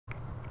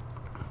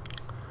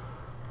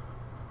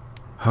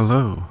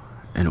Hello,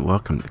 and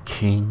welcome to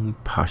King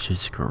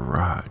POSH's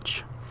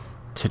Garage.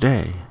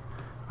 Today,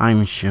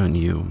 I'm showing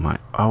you my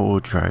all-wheel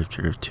drive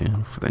drift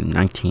tune for the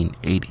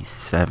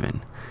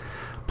 1987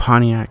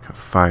 Pontiac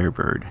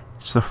Firebird.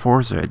 It's the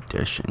Forza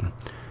edition,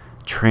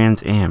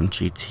 Trans Am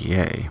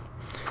GTA.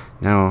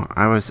 Now,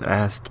 I was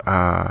asked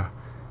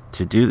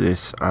to do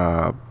this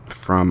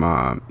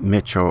from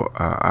Mitchell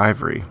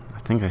IVEY. I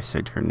think I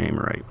said your name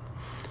right.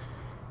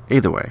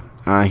 Either way,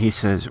 he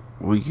says,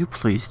 will you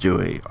please do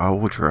a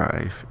all-wheel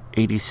drive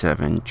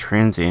 87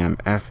 Trans Am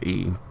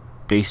FE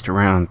based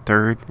around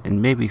 3rd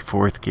and maybe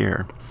 4th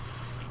gear?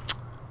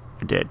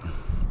 I did.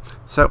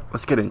 So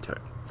let's get into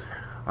it.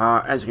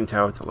 As you can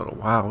tell, it's a little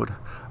wild.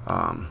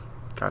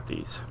 Got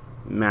these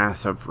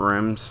massive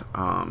rims.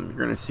 You're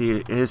going to see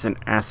it is an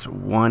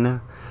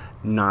S1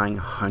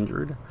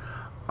 900.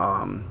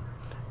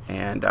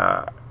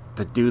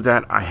 To do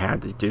that, I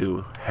had to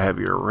do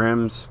heavier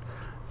rims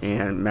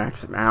and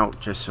max them out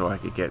just so I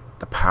could get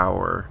the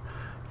power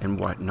and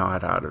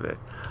whatnot out of it.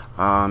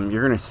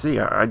 You're gonna see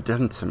I've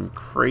done some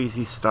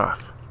crazy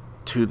stuff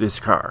to this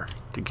car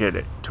to get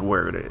it to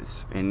where it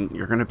is, and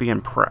you're gonna be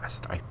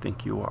impressed. I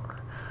think you are.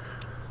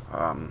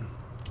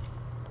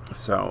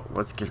 So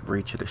let's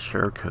reach the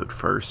share code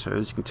first. So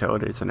as you can tell,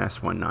 it is an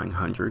S1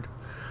 900.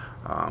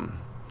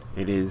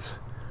 It is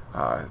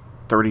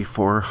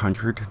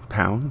 3,400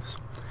 pounds.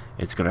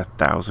 It's got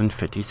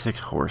 1,056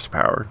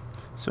 horsepower.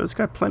 So it's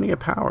got plenty of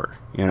power,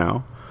 you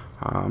know.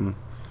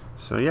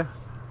 So yeah,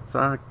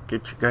 so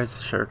get you guys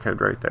the share code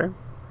right there.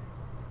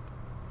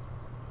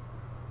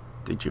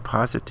 Did you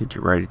pause it? Did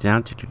you write it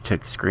down? Did you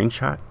take a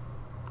screenshot?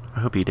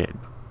 I hope you did,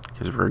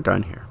 because we're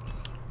done here.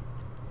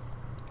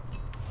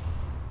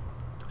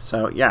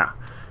 So yeah,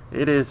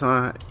 it is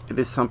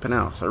something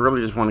else. I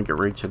really just want to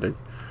get right to the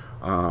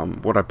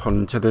what I put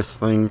into this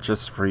thing,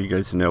 just for you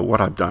guys to know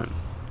what I've done.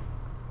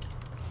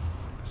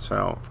 So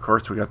of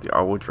course we got the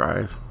all-wheel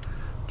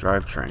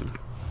drivetrain,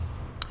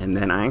 and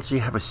then I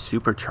actually have a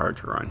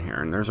supercharger on here,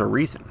 and there's a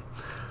reason.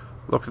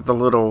 Look at the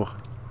little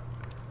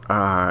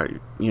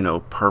you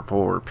know, purple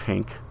or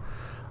pink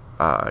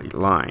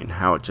line,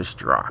 how it just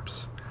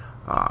drops,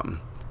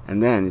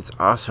 and then it's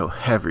also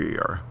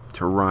heavier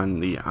to run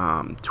the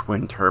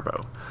twin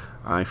turbo.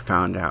 I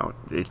found out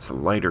it's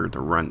lighter to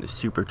run the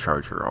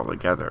supercharger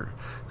altogether,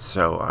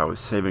 so I was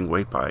saving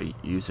weight by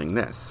using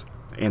this,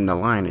 and the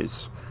line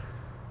is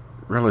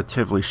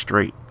relatively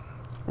straight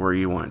where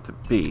you want it to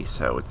be,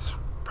 so it's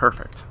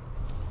perfect.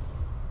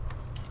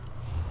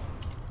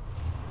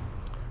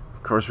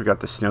 Of course, we got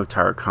the snow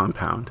tire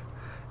compound.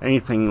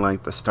 Anything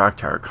like the stock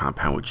tire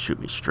compound would shoot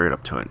me straight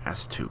up to an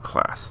S2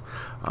 class.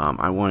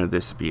 I wanted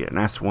this to be an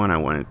S1. I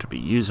wanted it to be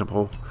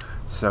usable,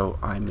 so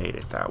I made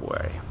it that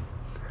way.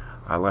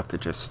 I left it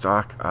just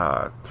stock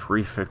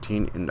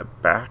 315 in the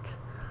back.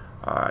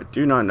 I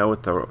do not know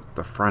what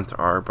the fronts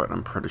are, but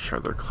I'm pretty sure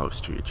they're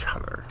close to each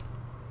other.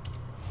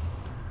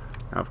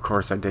 Now, of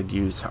course, I did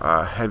use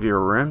heavier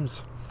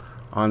rims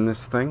on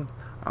this thing.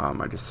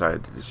 I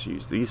decided to just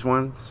use these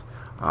ones.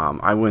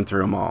 I went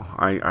through them all.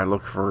 I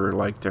looked for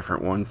like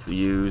different ones to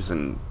use,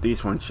 and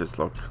these ones just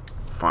looked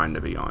fine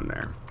to be on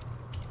there.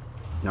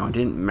 Now, I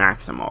didn't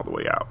max them all the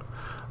way out,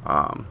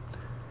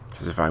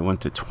 because if I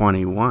went to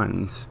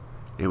 21s,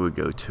 it would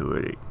go to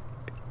a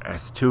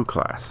S2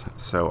 class.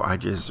 So I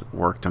just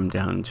worked them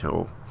down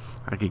until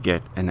I could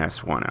get an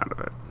S1 out of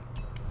it.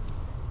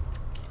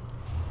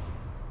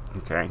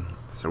 Okay,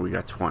 so we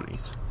got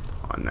 20s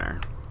on there.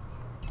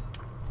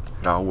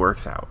 It all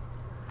works out.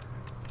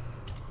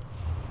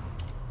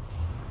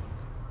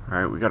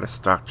 Alright, we got a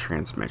stock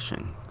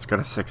transmission. It's got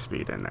a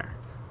 6-speed in there.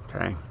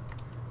 Okay.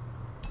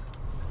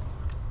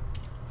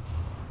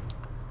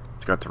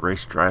 It's got the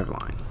race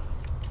driveline.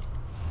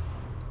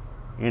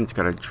 And it's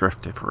got a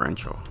drift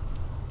differential.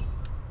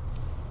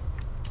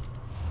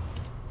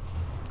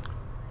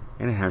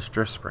 And it has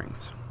drift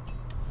springs,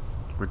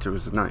 which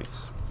was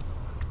nice.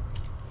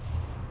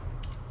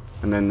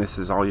 And then this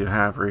is all you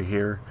have right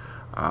here.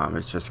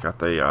 It's just got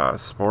the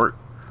sport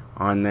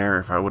on there.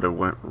 If I would have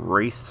went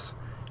race,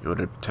 it would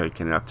have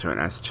taken it up to an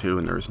S2,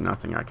 and there's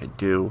nothing I could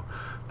do.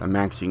 The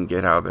max you can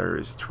get out of there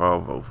is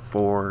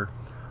 1204.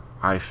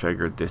 I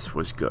figured this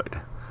was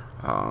good,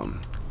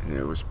 and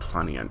it was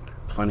plenty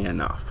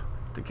enough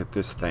to get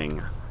this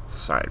thing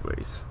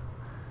sideways.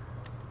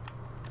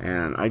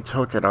 And I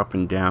took it up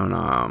and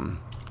down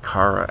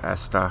Cara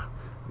Esta,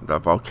 the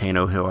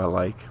volcano hill I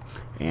like,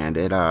 and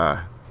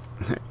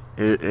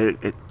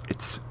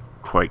it's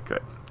quite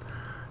good.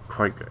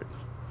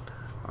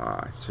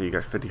 So you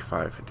got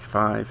 55,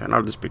 55, and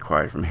I'll just be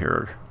quiet from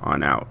here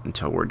on out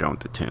until we're done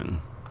with the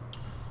tune.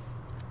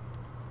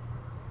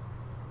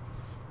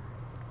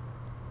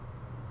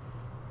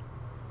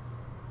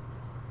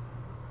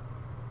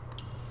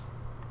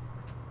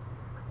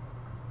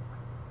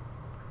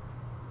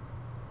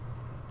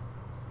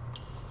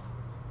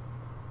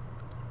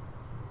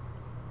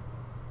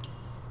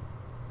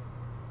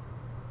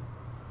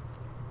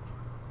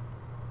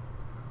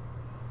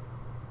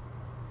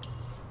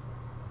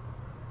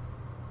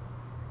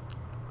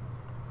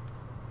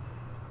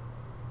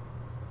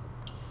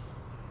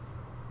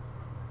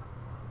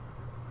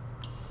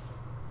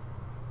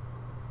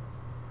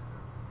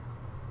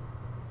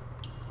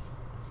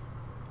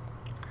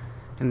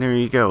 And there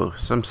you go,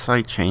 some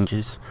slight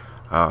changes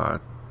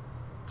to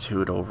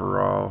it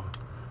overall,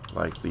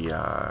 like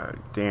the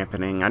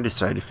dampening. I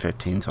decided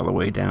 15's all the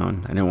way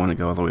down. I didn't want to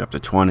go all the way up to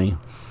 20,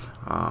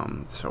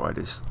 so I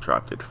just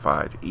dropped it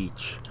 5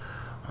 each.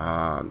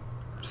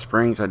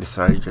 Springs, I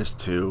decided just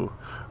to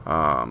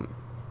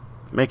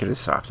make it as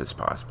soft as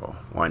possible.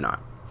 Why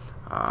not?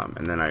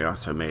 And then I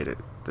also made it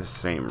the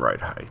same ride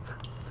height.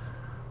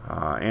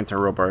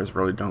 Anti-roll bars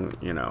really don't,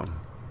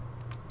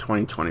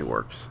 20/20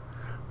 works.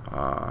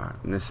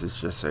 And this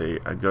is just a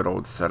good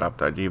old setup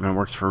that even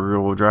works for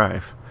rear-wheel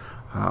drive.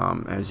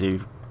 As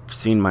you've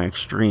seen, my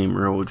extreme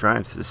rear-wheel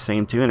drive is the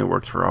same too, and it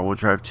works for all-wheel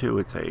drive too.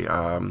 It's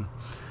a,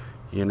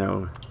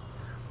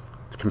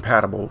 it's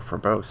compatible for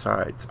both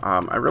sides.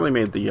 I really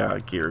made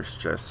the gears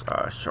just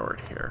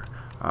short here.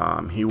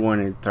 He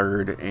wanted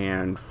 3rd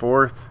and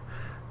 4th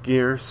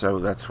gear, so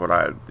that's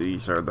what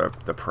these are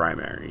the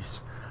primaries.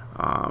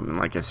 And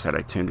like I said,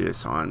 I tuned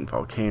this on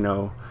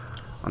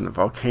the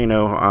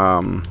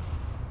Volcano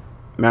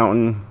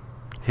mountain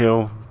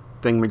hill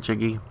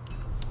thingamajiggy,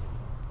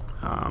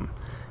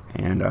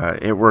 and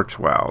it works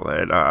well.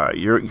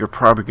 You're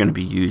probably going to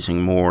be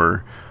using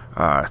more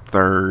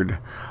 3rd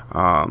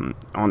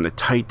on the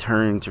tight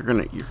turns. You're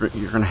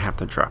gonna have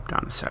to drop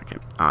down a 2nd.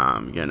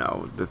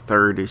 The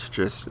 3rd is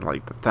just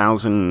like the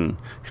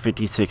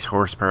 1,056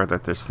 horsepower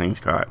that this thing's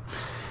got.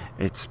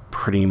 It's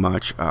pretty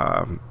much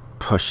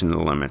pushing the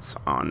limits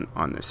on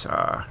this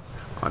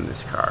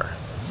car.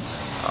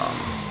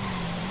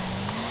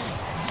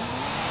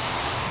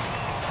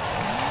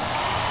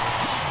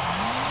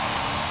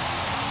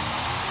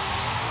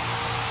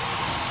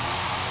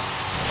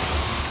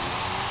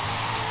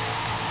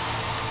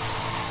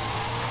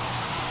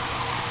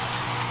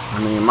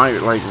 I mean, you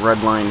might like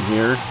redline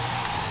here,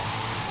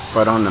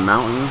 but on the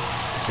mountain,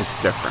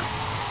 it's different.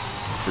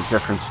 It's a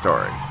different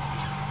story.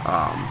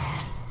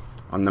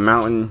 On the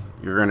mountain,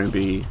 you're going to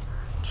be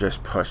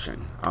just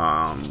pushing.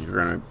 You're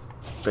going to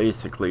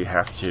basically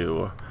have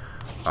to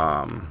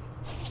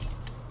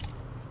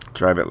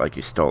drive it like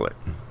you stole it.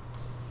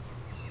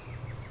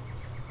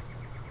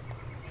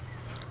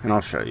 And I'll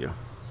show you.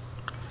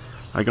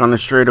 Like on the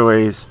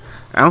straightaways,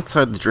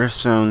 outside the drift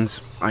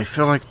zones, I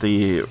feel like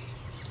the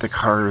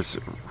cars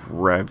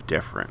rev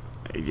different.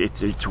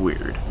 It's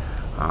weird.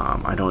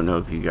 I don't know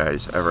if you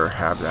guys ever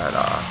have that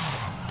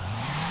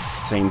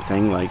same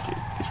thing. Like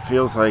it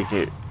feels like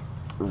it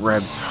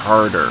revs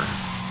harder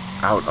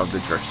out of the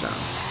drift zones.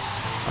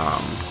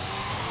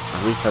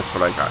 At least that's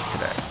what I got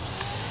today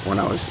when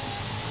I was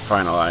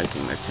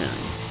finalizing the tuning.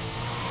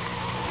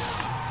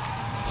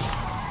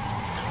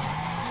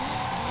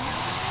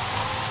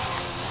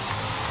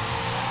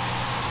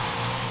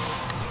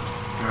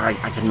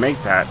 I can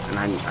make that, and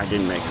I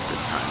didn't make it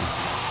this time.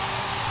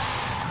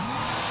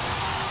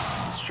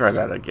 Let's try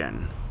that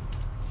again.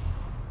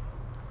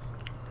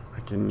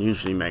 I can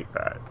usually make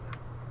that.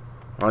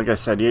 Like I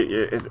said,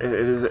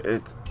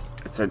 it's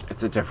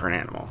a different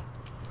animal.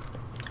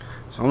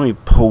 So let me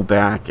pull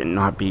back and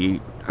not be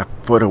a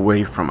foot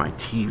away from my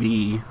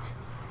TV.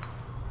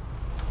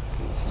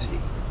 Let's see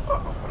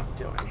what I'm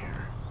doing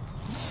here.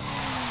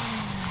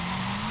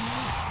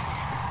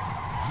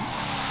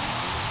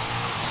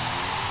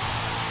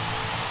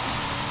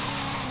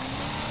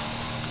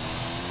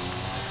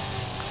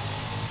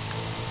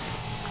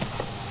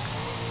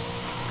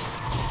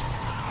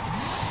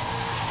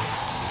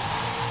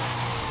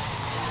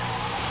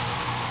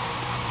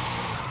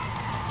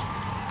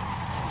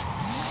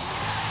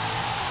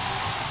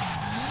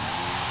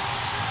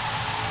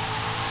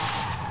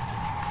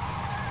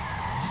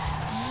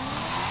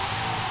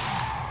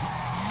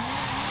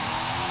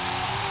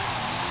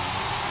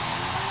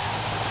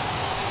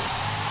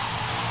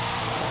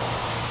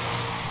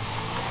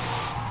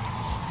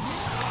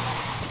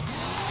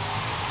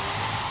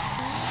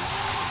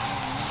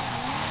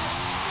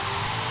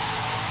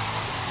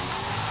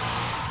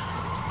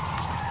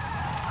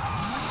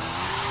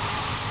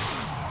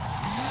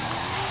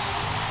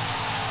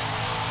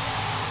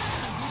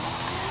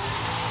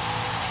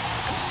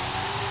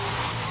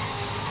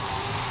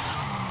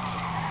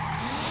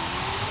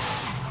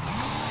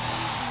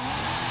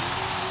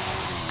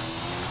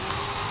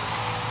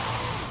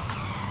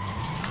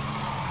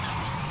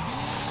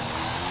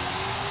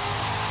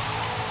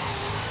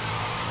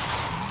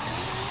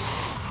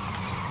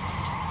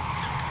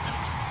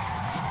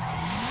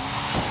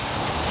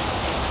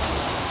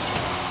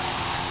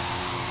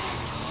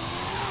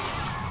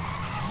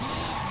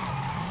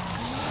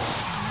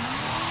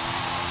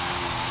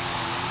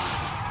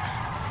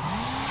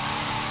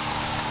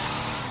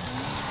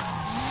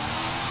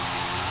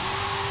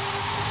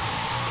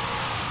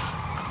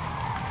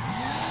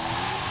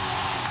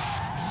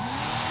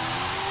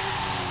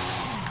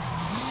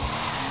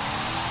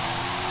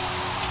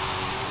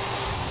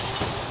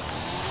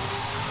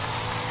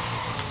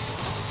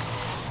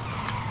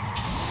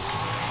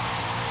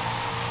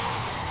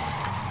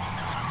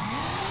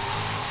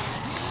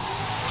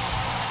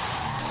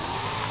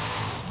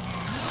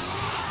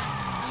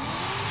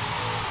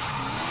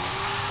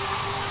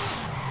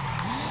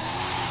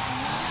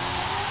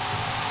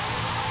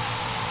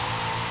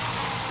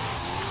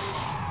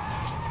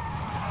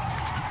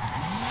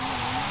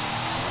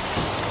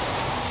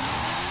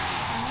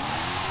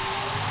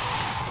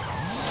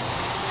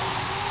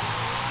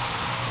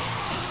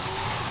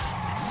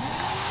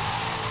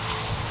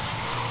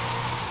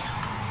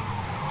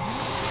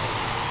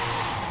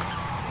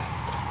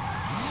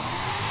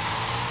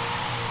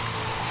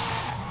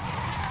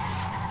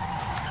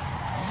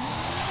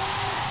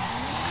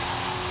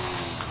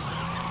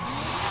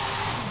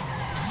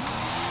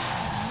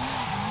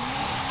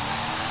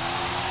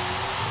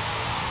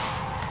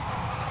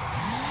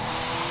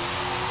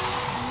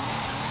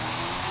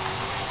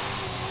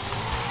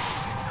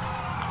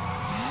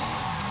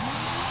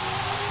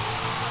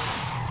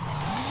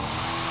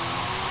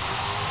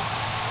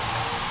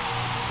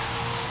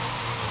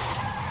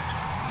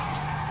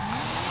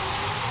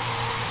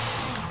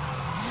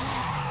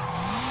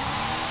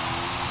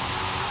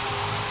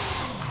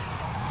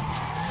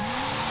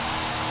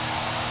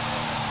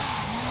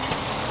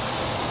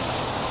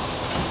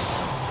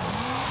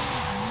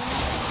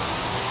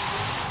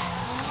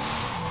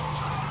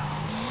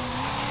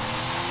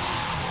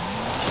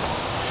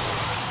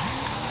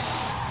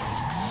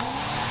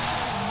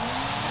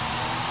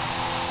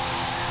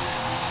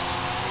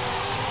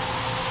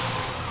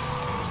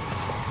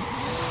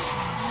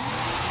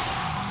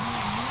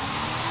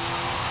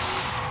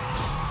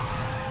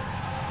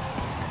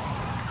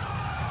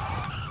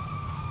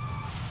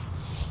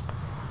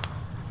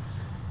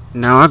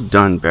 Now I've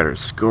done better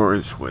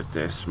scores with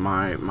this.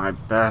 My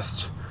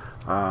best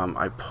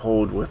I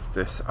pulled with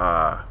this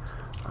car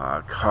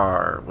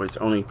was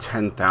only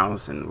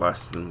 10,000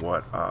 less than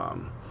what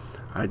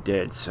I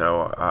did.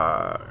 So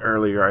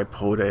earlier I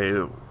pulled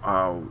a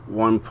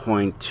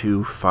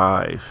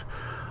 1.25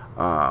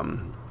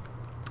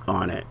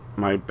 on it.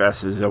 My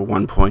best is a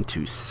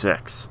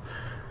 1.26.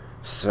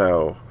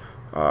 So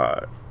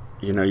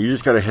you know, you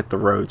just got to hit the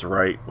roads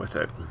right with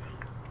it.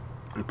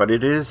 But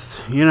it is,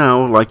 you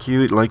know, like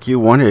you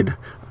wanted.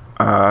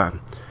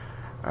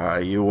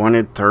 You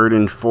wanted third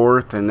and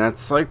fourth, and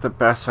that's like the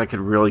best I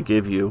could really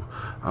give you.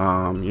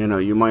 You know,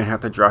 you might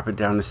have to drop it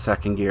down to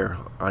second gear,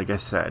 like I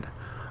said.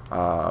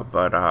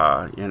 But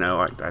you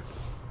know,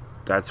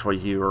 that's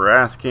what you were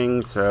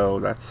asking, so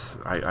that's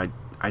I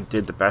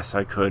did the best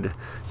I could,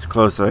 as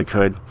close as I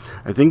could.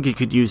 I think you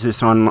could use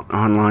this on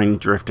online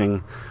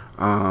drifting,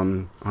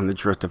 on the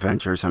Drift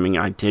Adventures. I mean,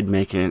 I did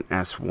make it an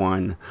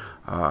S1.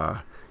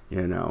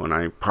 You know, and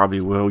I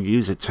probably will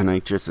use it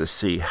tonight just to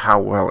see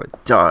how well it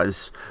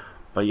does.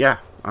 But yeah,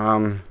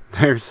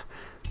 there's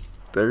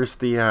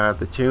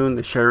the tune,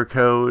 the share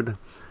code,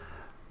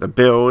 the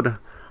build.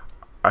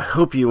 I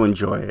hope you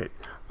enjoy it.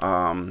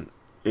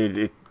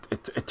 It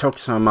took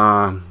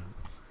some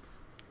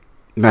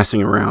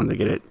messing around to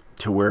get it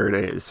to where it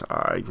is.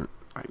 I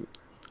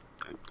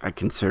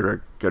consider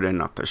it good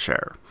enough to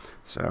share.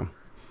 So,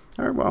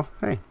 all right, well,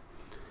 hey,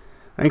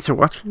 thanks for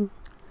watching.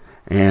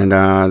 And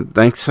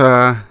thanks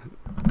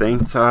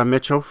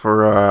Mitchell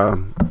for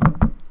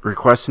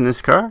requesting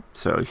this car.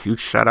 So a huge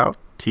shout out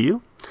to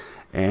you.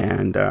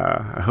 And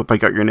I hope I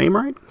got your name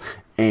right.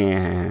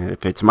 And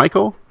if it's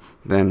Michael,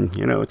 then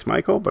you know it's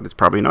Michael, but it's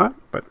probably not.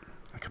 But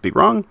I could be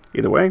wrong.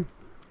 Either way,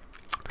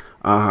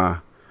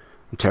 I'm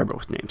terrible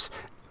with names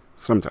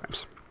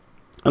sometimes.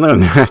 Other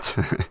than that,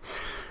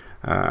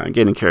 I'm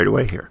getting carried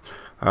away here.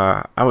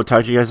 I will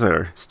talk to you guys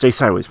later. Stay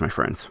sideways, my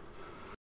friends.